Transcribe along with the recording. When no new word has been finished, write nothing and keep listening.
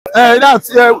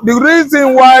The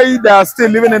reason why they are still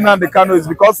living in Nnamdikanu is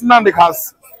because Nnamdi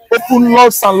has opened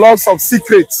lots and lots of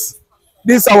secrets.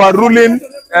 This is our ruling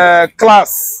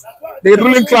class. The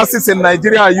ruling classes in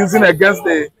Nigeria are using against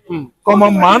the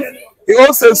common man. He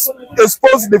also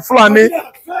exposed the Fulani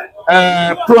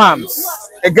plans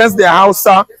against the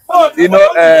Hausa,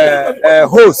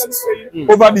 hosts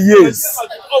over the years.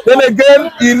 Then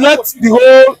again, he let the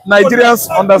whole Nigerians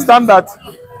understand that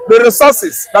the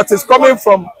resources that is coming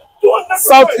from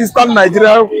southeastern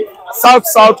Nigeria,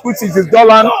 south, which is his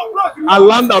land and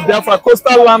land of Biafra,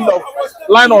 coastal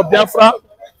line of Biafra,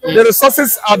 the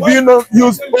resources are being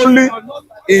used only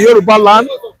in Yoruba land,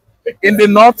 in the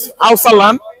north, Hausa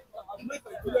land,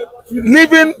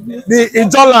 leaving the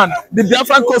Ijo land, the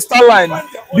Biafran coastal line,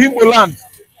 the Igbo land,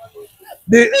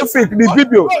 the Efik, the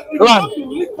Bibio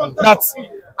land, that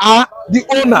are the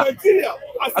owner.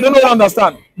 I don't know if you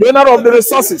understand. The owner of the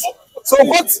resources. So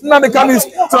what Nnamdi is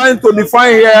trying to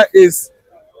define here is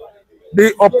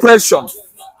the oppression,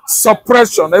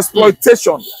 suppression,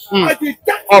 exploitation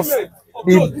of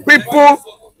the people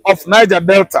of Niger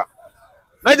Delta.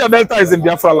 Niger Delta is in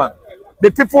Biafra land.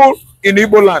 The people in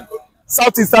Igbo land,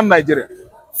 southeastern Nigeria.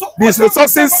 These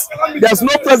resources, there's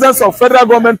no presence of federal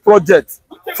government project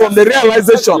from the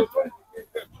realization.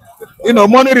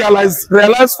 Money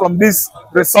realized from these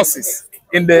resources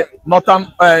in the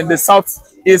northern, in the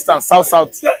southeast and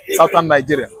southern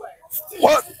Nigeria.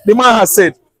 What the man has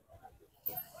said,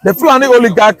 the Fulani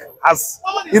oligarch has,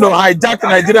 hijacked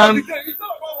Nigerian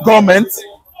government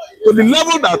to the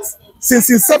level that since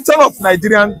inception of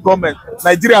Nigerian government,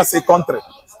 Nigeria as a country,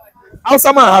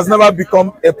 Hausa man has never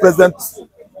become a president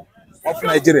of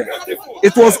Nigeria.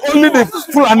 It was only the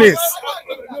Fulanis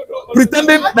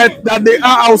pretending that they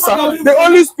are Hausa. They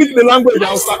only speak the language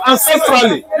Hausa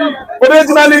ancestrally.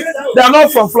 Originally, they are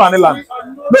not from Fulani land.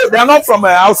 No, they are not from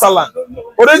Hausa land.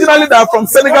 Originally, they are from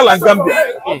Senegal and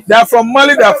Gambia. They are from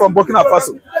Mali, they are from Burkina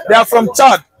Faso. They are from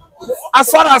Chad. As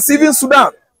far as even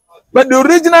Sudan. But the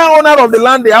original owner of the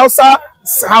land, the Hausa,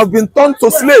 have been turned to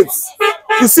slaves.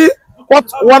 You see, what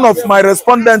one of my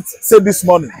respondents said this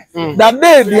morning, that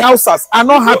the Hausas are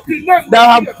not happy.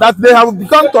 That they have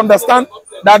begun to understand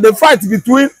that the fight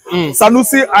between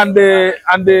Sanusi and the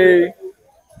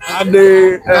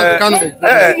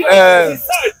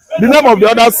name of the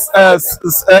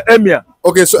other emir.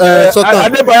 Okay, so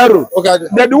Adebayaro.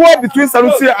 Okay. The war between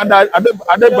Sanusi and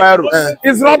Adebayaro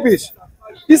is rubbish.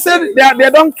 He said they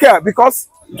don't care because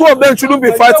two of them shouldn't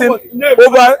be fighting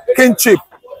over kingship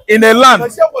in a land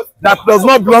that does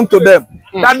not belong to them.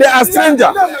 That they are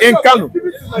stranger in Kanu.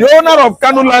 The owner of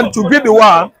Kanu land to be the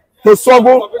one to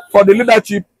struggle for the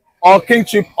leadership or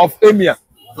kingship of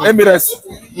Emirates.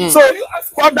 So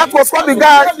that was what the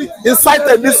guy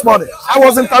incited this morning. I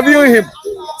was interviewing him.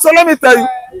 So let me tell you,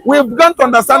 we've begun to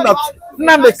understand that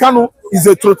Nnamdi Kanu is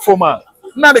a truthful man.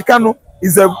 Nnamdi Kanu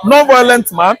is a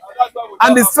non-violent man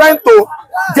and is trying to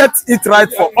get it right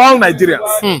for all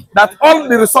Nigerians. That all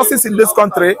the resources in this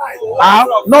country are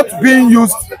not being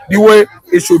used the way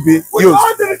it should be used.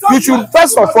 You should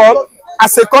first of all,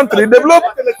 as a country, develop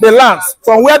the lands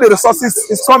from where the resources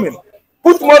is coming.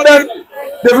 Put modern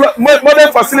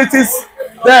facilities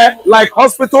there, like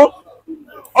hospitals,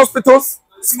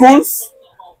 schools,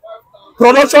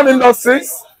 production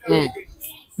industries.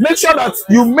 Make sure that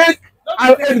you make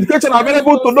education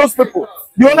available to those people,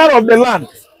 the owner of the land.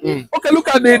 Okay, look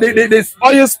at this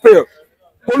oil spill.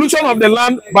 Pollution of the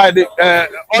land by the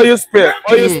oil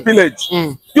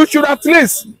spillage. You should at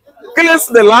least cleanse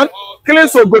the land,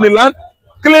 cleanse Ogoni land,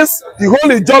 cleanse the whole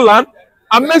Ijo land,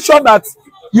 and make sure that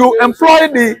you employ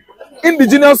the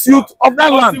indigenous youth of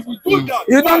that land.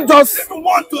 You don't just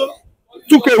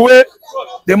took away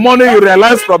the money you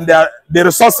realize from the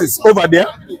resources over there,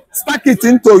 stack it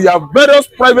into your various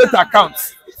private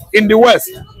accounts in the West.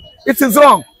 It is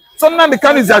wrong. So Nnamdi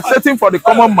Kanu is agitating for the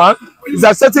common man, is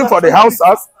agitating for the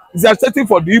Hausas, is agitating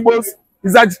for the Igbos,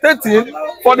 is agitating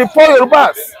for the poor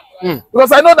Yorubas.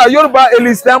 Because I know that Yoruba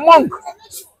elites, they are monk.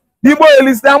 The Igbo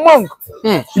elites, they are monk.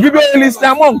 The Bibo elites, they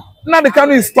are monk. Nnamdi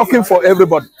Kanu is talking for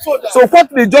everybody. So what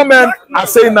the German are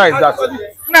saying now is that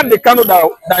Nnamdi Kanu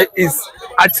that is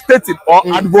agitating or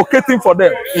advocating for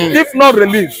them, if not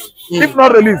released,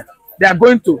 they are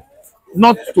going to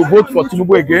not to vote for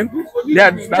Tinubu again.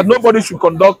 That nobody should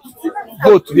conduct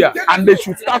vote there, and they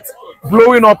should start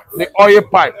blowing up the oil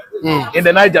pipe in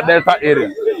the Niger Delta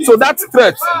area. So that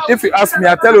threat, if you ask me,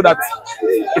 I tell you that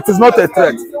it is not a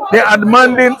threat. They are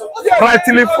demanding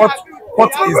rightly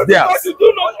what is theirs.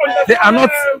 They are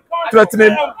not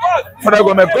threatening federal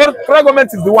government. Federal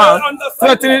government is the one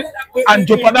threatening and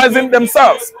jeopardizing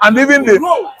themselves, and even the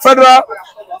federal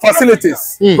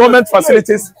facilities, government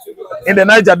facilities in the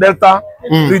Niger Delta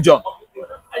region.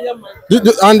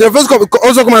 And the first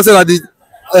also come and say that the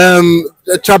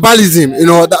tribalism, you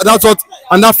know, that's what,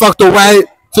 and that factor why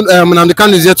Nnamdi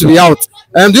Kanu is yet to be out.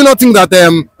 Do you not think that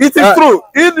it is true?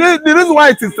 The reason why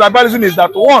it is tribalism is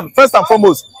that, one, first and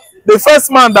foremost, the first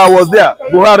man that was there,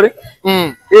 Buhari,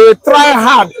 he tried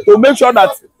hard to make sure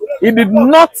that he did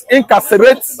not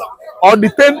incarcerate or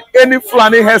detain any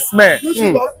Fulani herdsmen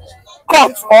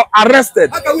caught or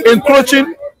arrested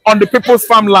encroaching on the people's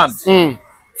farmland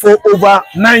for over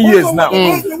 9 years now.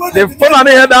 The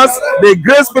Fulani herders, they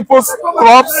graze people's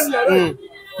crops,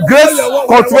 graze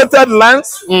cultivated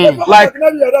lands like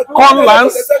corn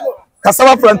lands,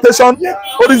 cassava plantation,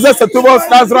 horizontal settlers,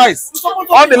 that's rice.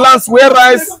 All the lands where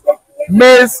rice,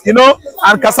 maize, you know,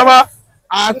 and cassava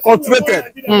are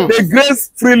cultivated. They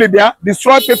graze freely there,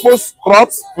 destroy people's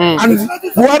crops, and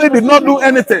Buhari did not do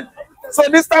anything. So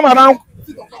this time around,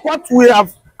 what we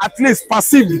have at least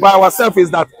perceived by ourselves is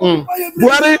that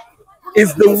Buhari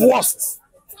is the worst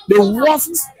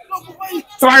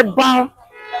tribal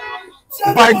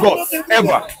bigot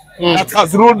ever that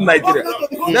has ruled Nigeria.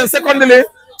 Then secondly,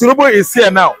 Tinubu is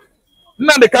here now.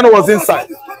 Nnamdi Kanu was inside.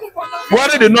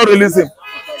 Buhari did not release him.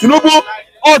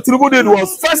 All Tinubu did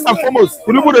was, first and foremost,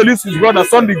 Tinubu released his brother,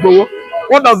 Igbo.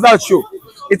 What does that show?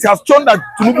 It has shown that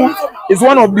Tinubu is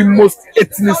one of the most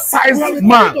ethnicized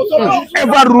man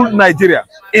ever ruled Nigeria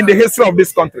in the history of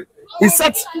this country. He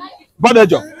set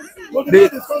Badejo, the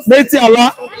Métis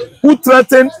Allah, who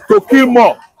threatened to kill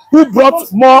more, who brought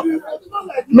more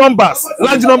numbers,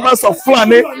 large numbers of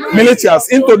Fulani militias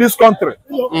into this country.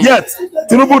 Yet,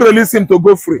 Tinubu released him to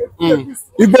go free.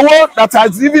 Igbo that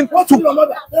has even took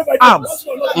arms,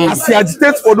 as he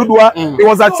agitates for Dudua, he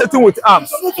was agitating with arms.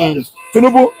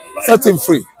 Tinubu set him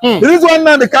free. The reason why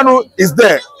Nnamdi Kanu is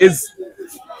there is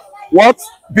what?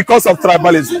 Because of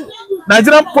tribalism.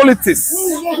 Nigerian politics,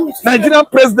 Nigerian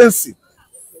presidency,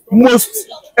 most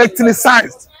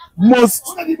ethnicized, most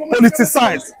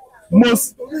politicized,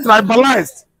 most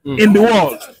tribalized in the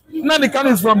world. Nnamdi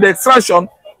Kanu is from the extraction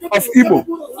of Igbo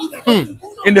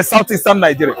in the southeastern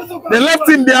Nigeria. They left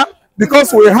him there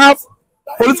because we have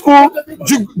political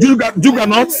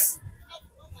juggernauts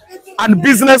and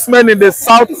businessmen in the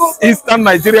southeastern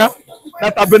Nigeria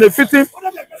that are benefiting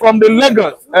from the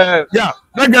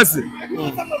legacy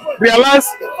realized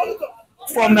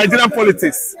from Nigerian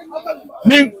politics,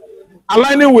 meaning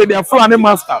aligning with their Fulani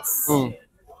masters.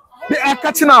 They are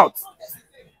catching out.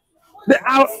 They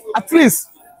are at least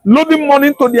loading money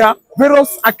into their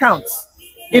various accounts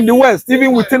in the West,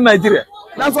 even within Nigeria.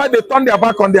 That's why they turned their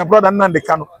back on their brother Nnamdi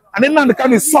Kanu. And then Nnamdi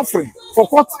Kanu is suffering for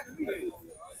what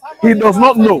he does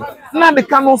not know. Nnamdi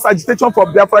Kanu's agitation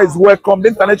for Biafra is welcomed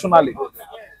internationally.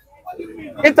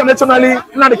 Internationally,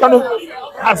 Nnamdi Kanu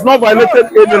has not violated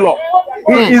any law.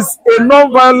 He is a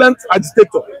non-violent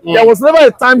agitator. There was never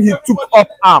a time he took up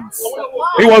arms.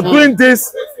 He was doing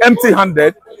this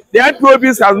empty-handed. The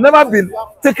IPOBs have never been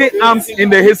taking arms in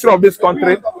the history of this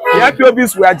country. The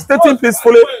IPOBs were agitating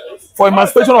peacefully for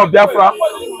emancipation of Biafra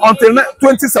until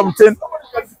 2017.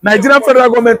 Nigerian federal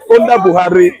government under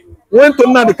Buhari went to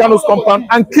Nnamdi Kanu's compound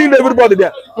and killed everybody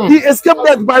there. He escaped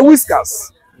death by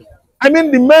whiskers. I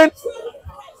mean, the main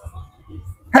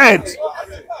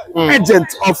agent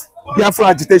of Biafra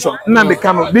agitation, Nnamdi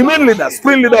Kanu, the main leader,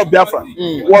 supreme leader of Biafra,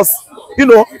 was, you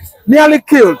know, nearly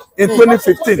killed in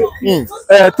 2015,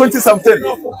 2017,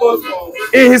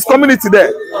 in his community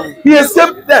there. He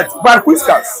escaped death by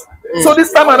whiskers. So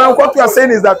this time around, what we are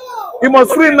saying is that he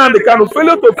must free Nnamdi Kanu.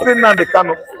 Failure to free Nnamdi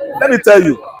Kanu, let me tell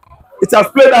you, it has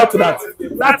played out that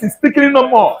is thickening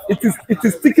up more. It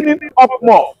is thickening up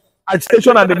more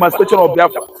agitation and emancipation of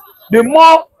Biafra. The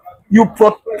more you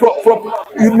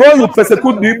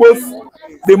persecute the Igbos,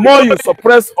 the more you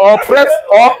suppress or oppress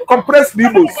or compress the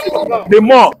Igbos, the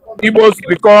more Igbos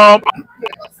become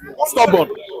stubborn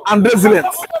and resilient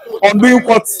on doing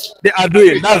what they are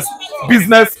doing. That's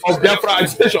business of Biafra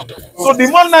agitation. So the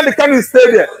more Nnamdi Kanu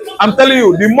stay there, I'm telling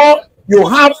you, the more you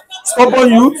have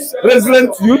stubborn youth,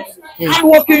 resilient youth,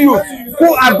 hardworking youth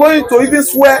who are going to even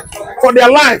swear for their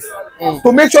life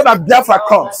to make sure that Biafra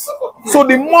comes. So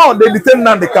the more they detain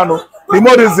Nnamdi Kanu, the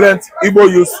more resilient Igbo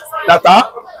youth that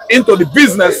are into the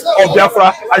business of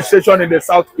Biafra agitation in the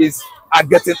southeast are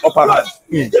getting upper hand.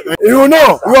 You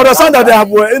know, you understand that they have,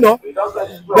 you know,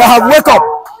 they have wake up,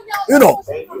 you know,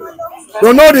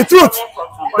 they know the truth.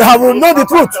 They have known the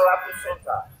truth.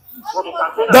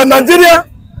 The Nigeria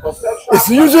is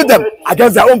using them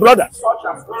against their own brothers.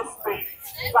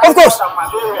 Of course,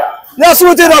 they are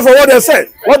suiting up for what they say,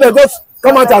 what they just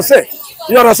come out and say.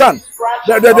 You understand?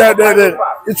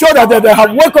 It shows that they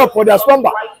have woke up for their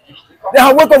slumber. they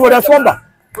have woken up for their slumber.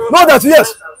 Know that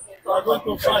yes,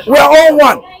 we are all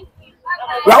one.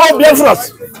 We are all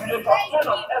Biafras.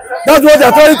 That's what they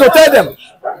are trying to tell them.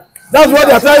 That's what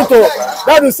they are trying to.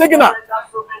 That is signal.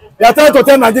 They are trying to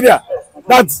tell Nigeria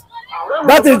that is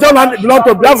don't belong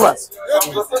to Biafras.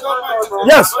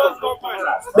 Yes,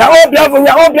 they are all Biafras. We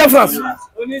are all Biafras.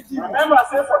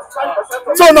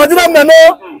 So Nigeria may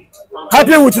not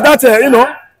happy with that,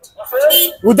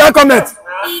 with that comment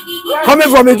coming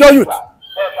from a youth.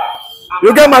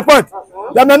 You get my point?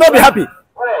 They may not be happy.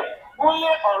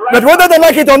 But whether they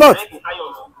like it or not,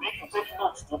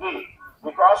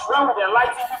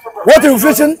 what you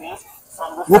fishing,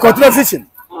 we continue fishing.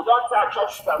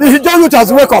 The youth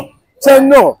has wake up, saying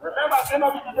no,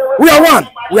 we are one,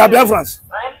 we are Biafrans.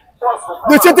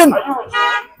 The cheating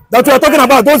that we are talking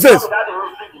about those days,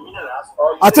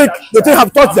 I think the thing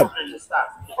have taught them.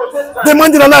 The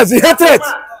marginalized, the hatred,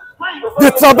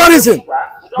 the tribalism,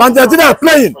 and they are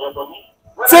playing,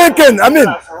 thinking,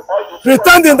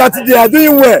 pretending that they are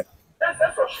doing well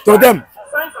to them,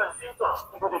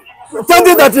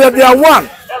 pretending that they are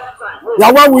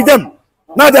one with them.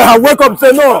 Now they have wake up and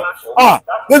say, no,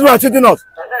 this one cheating us.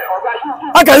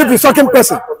 How can you be sucking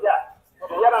person?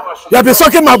 You have been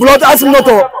sucking my blood, ask me not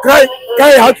to cry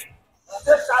out.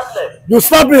 You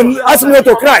slap me, ask me not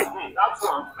to cry.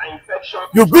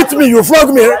 You beat me, you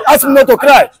flog me, ask me not to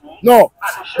cry. No.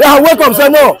 They have wake up and say,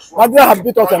 no, Nigeria have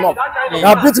beat us enough. They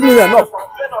have beat me enough.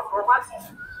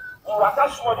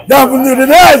 They have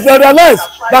realized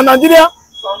that Nigeria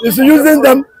is using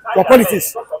them for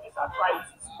politics.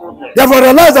 They have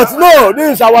realized that, no,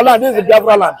 this is our land, this is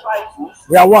Biafra land.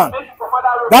 We are one.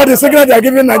 That is the signal they are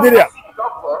giving Nigeria.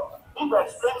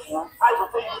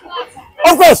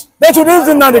 Of course, they should use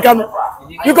Nnamdikanu.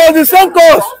 Because the same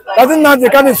cause that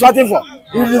Nnamdikanu is fighting for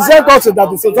is the same cause that the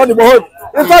Tinubu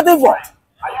is fighting for.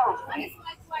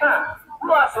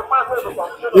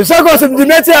 The same cause is the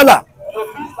Metiala.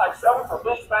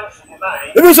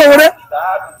 Even so,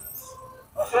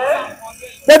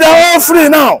 they are all free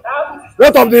now.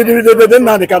 What of the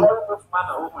Nnamdikanu?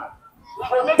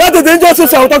 That is the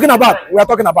injustice we are talking about. We are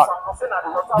talking about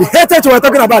the hatred we are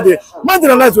talking about. The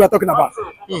marginalized we are talking about.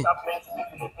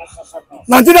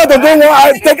 Nigeria don't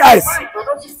want to take eyes.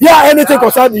 Hear anything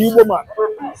concerning the Igbo man.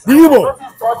 The Igbo.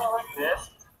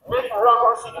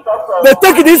 They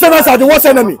take the Easterners as the worst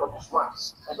enemy.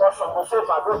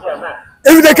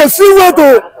 If they can see where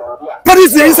to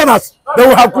punish the Easterners, they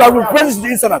will have to punish the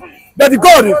Easterners. But the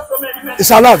God is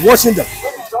allowed watching them.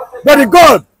 But the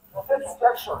God,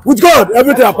 with God,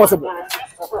 everything is possible.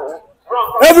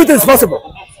 Everything is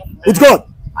possible with God.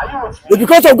 But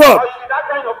because of God,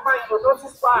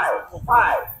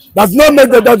 does not make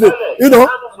the God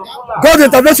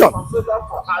intervention.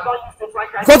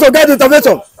 Because of God's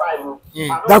intervention,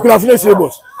 that could have finished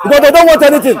Igbos. Because they don't want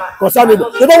anything concerning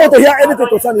Igbo. They don't want to hear anything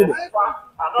concerning Igbo.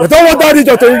 They don't want that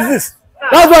region to exist.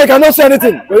 That's why I cannot say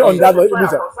anything on that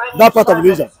region, that part of the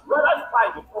region.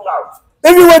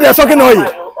 Everywhere they are sucking oil.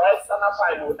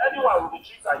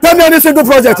 Tell me any single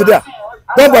project there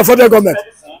done by federal government.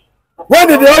 When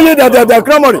did the oil that they are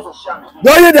clamoring, the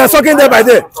oil they are sucking day by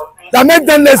day, that make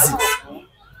them lazy.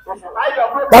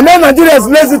 That make Nigerians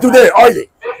lazy today, oil,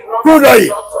 crude oil.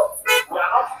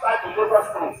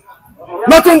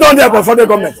 Nothing done there by federal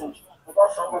government.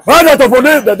 Why they to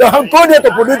pollute? They have gone there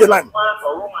to pollute the land.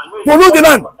 Pollute the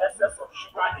land.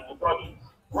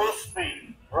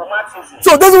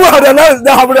 So this is what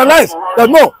they have realized that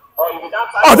no.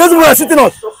 This is where sitting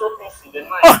us.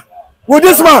 With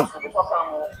this man,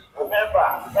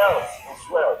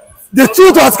 the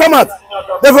truth has come out.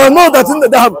 They will know that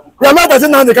they have realized that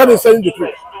Nnamdi is saying the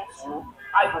truth.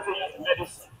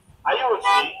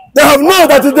 They have known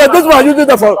that this one using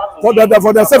them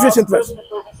for their selfish interest.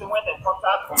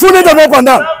 Fooling them up and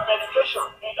down.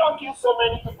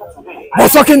 But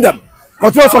sucking them.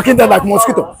 Continue sucking them like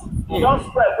mosquitoes.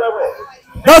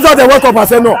 That's why they woke up and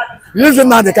say no. Release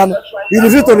Nnamdi. You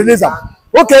refuse to release them.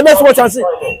 Okay, let's watch and see.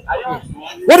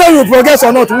 Whether you progress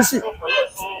or not, we'll see.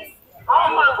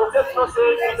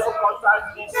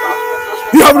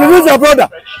 You have released your brother.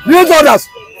 Release others.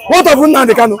 What of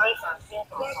Nnamdi?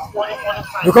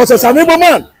 Because it's an Igbo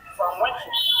man.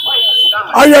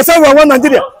 And yourself are one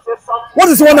Nigeria. What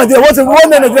is one Nigeria? What is one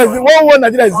Nigeria? One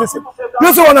Nigeria is this?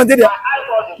 You say one Nigeria.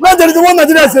 No, there is one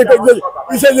Nigeria.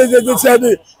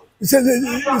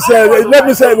 Let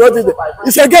me say what is it?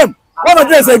 It's a game. One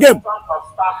Nigeria is a game.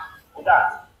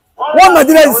 One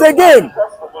Nigeria is a game.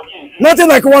 Nothing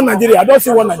like one Nigeria. I don't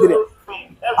see one Nigeria.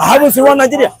 I haven't seen one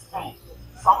Nigeria.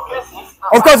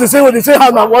 Of course, you see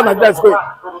how one Nigeria is going.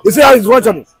 You see how it's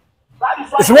functioning.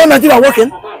 Is one Nigeria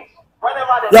working?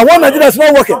 Yeah, one Nigeria is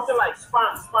not working.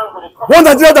 One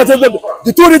Nigeria that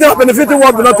the two regions benefiting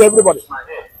what belong to everybody.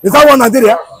 Is that one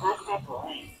Nigeria?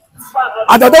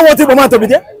 And I don't want Igbo to be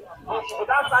there.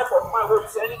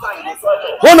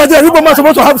 One Nigeria, Igbo man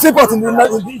supposed to have support in the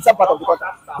eastern part of the country.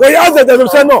 When you ask them, they will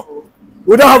say no.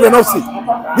 We don't have enough seats.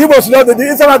 The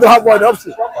eastern don't have enough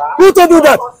seats. Who told you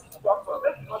that?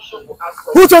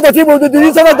 Who told the people that the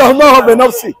eastern does not have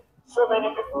enough seats?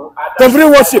 To bring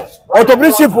worship or to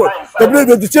bring sheep, to bring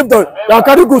the sheep that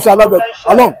carry goods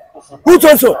along. Who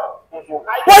told so?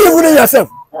 Why are you fooling yourself?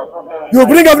 You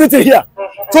bring everything here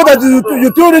so that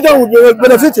you two regions will be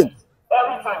benefiting.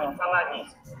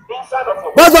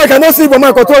 That's why I cannot see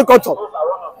Boma control culture.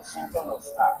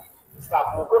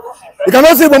 You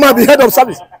cannot see Boma be head of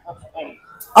service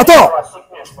at all.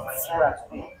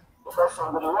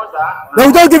 They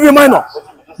will just give you minor.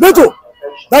 Little.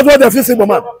 That's what they're facing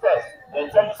Boma.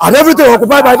 And everything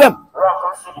occupied by them.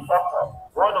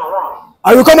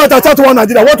 And you come out and start one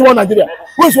Nigeria. What one Nigeria?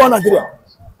 Who is one Nigeria?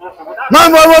 Now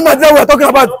one Nigeria we are talking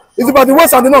about is about the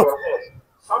west and the north.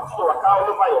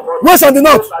 West and the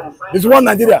north is one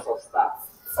Nigeria.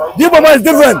 The Igbo is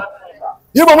different.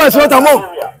 The Igbo is not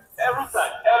among.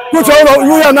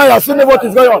 You and I are seeing what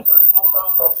is going on.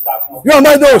 You and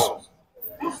I those.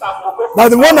 But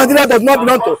the one Nigeria does not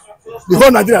belong to the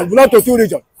whole Nigeria. It belongs to two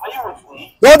regions.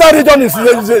 The other region is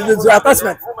the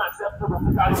attachment.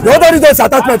 The other region is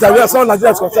attachment as far as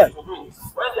Nigeria is concerned.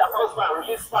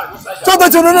 So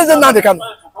that you know Nnamdikanu.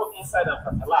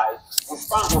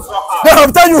 They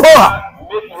have told you how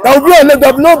there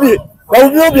will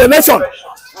not be a nation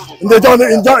in the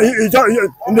Jordan.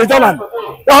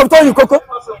 They have told you Coco.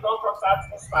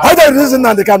 How do you reason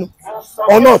Nnamdikanu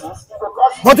or not?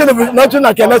 Nothing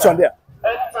like a nation there.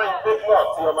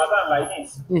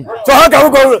 So how can we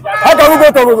go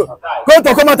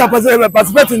to come out and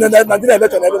participate in the Nigerian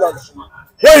election every long?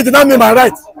 When you did not mean my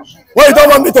right, when you don't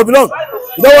want me to belong,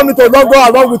 you don't want me to go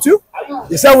along with you,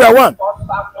 you say we are one.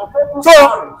 So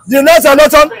the next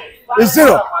election is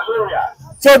zero.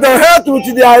 So they held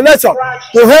with their election,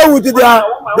 to hell with their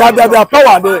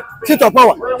power, the seat of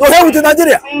power, to hell with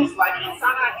Nigeria.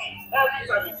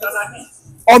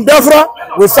 On biafra,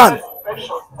 we stand.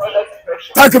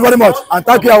 Thank you very much, and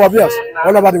thank you our viewers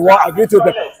all over the world. I greet you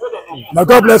people. May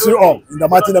God bless you all in the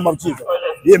mighty name of Jesus.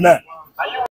 Amen.